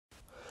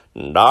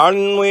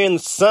Darling, when the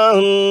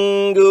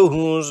sun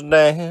goes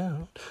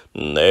down,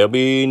 there'll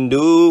be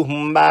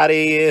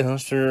nobody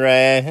else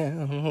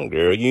around.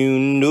 Girl, you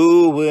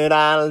know what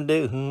I'll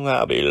do.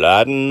 I'll be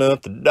lighting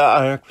up the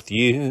dark with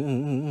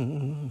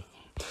you.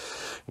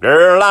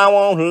 Girl, I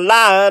want to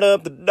light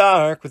up the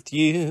dark with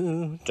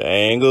you.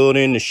 Tangled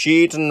in the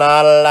sheets and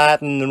not a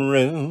light in the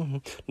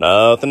room.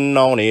 Nothing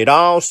on it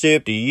all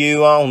except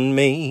you on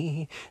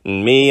me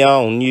and me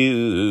on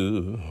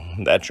you.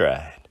 That's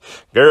right.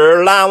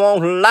 Girl, I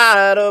want to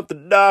light up the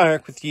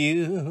dark with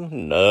you.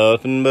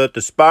 Nothing but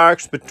the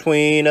sparks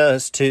between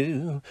us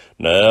two.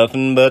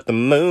 Nothing but the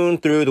moon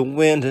through the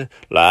window,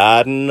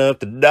 lighting up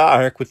the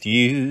dark with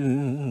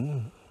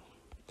you.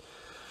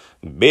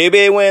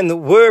 Baby, when the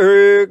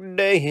work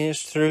day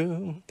is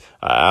through,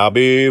 I'll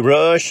be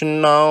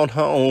rushing on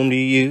home to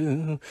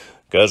you.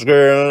 'Cause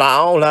girl,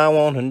 all I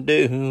want to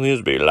do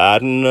is be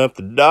lighting up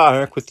the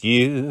dark with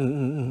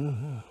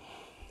you.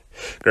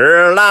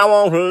 Girl, I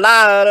want to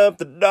light up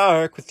the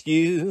dark with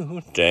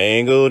you.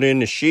 Tangled in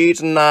the sheets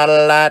and not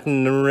a light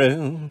in the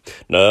room.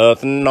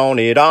 Nothing on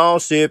it all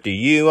except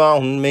you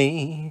on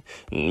me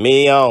and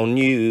me on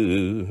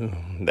you.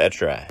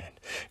 That's right.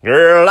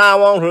 Girl, I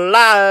want to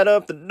light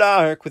up the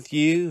dark with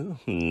you.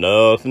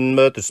 Nothing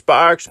but the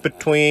sparks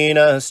between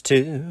us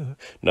two.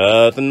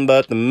 Nothing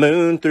but the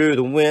moon through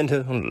the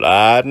window,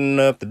 lighting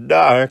up the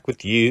dark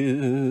with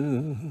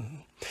you.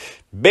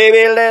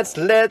 Baby, let's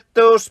let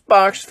those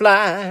sparks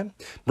fly.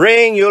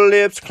 Bring your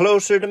lips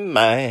closer to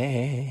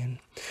mine.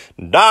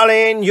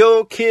 Darling,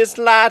 your kiss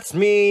lights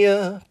me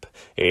up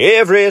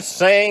every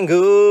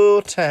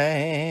single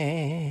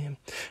time.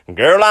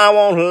 Girl, I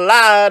want to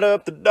light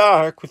up the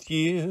dark with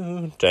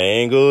you.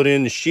 Tangled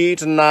in the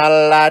sheets and not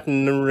a light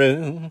in the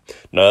room.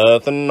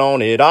 Nothing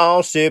on it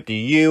all except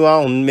you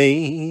on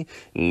me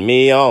and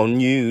me on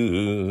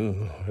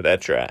you.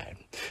 That's right.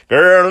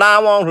 Girl, I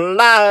want to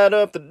light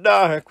up the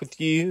dark with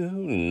you.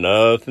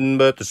 Nothing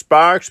but the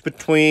sparks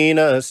between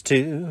us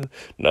two.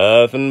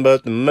 Nothing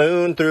but the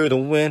moon through the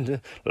window,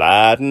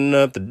 lighting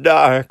up the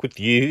dark with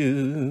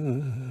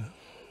you.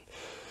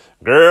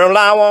 Girl,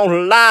 I want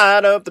to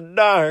light up the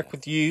dark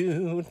with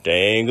you.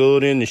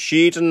 Tangled in the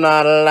sheets and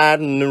not a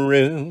light in the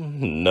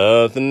room.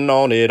 Nothing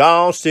on it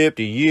all except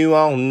you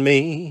on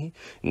me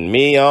and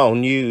me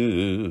on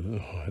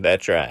you.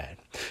 That's right.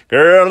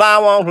 Girl, I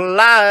want to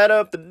light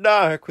up the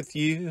dark with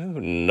you.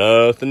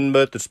 Nothing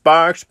but the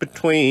sparks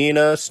between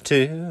us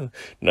two.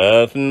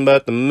 Nothing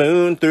but the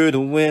moon through the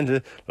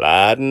window,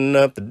 lighting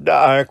up the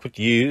dark with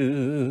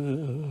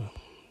you.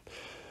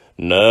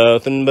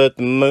 Nothing but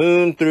the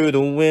moon through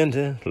the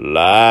window,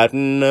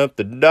 lighting up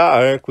the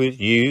dark with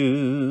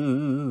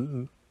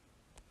you.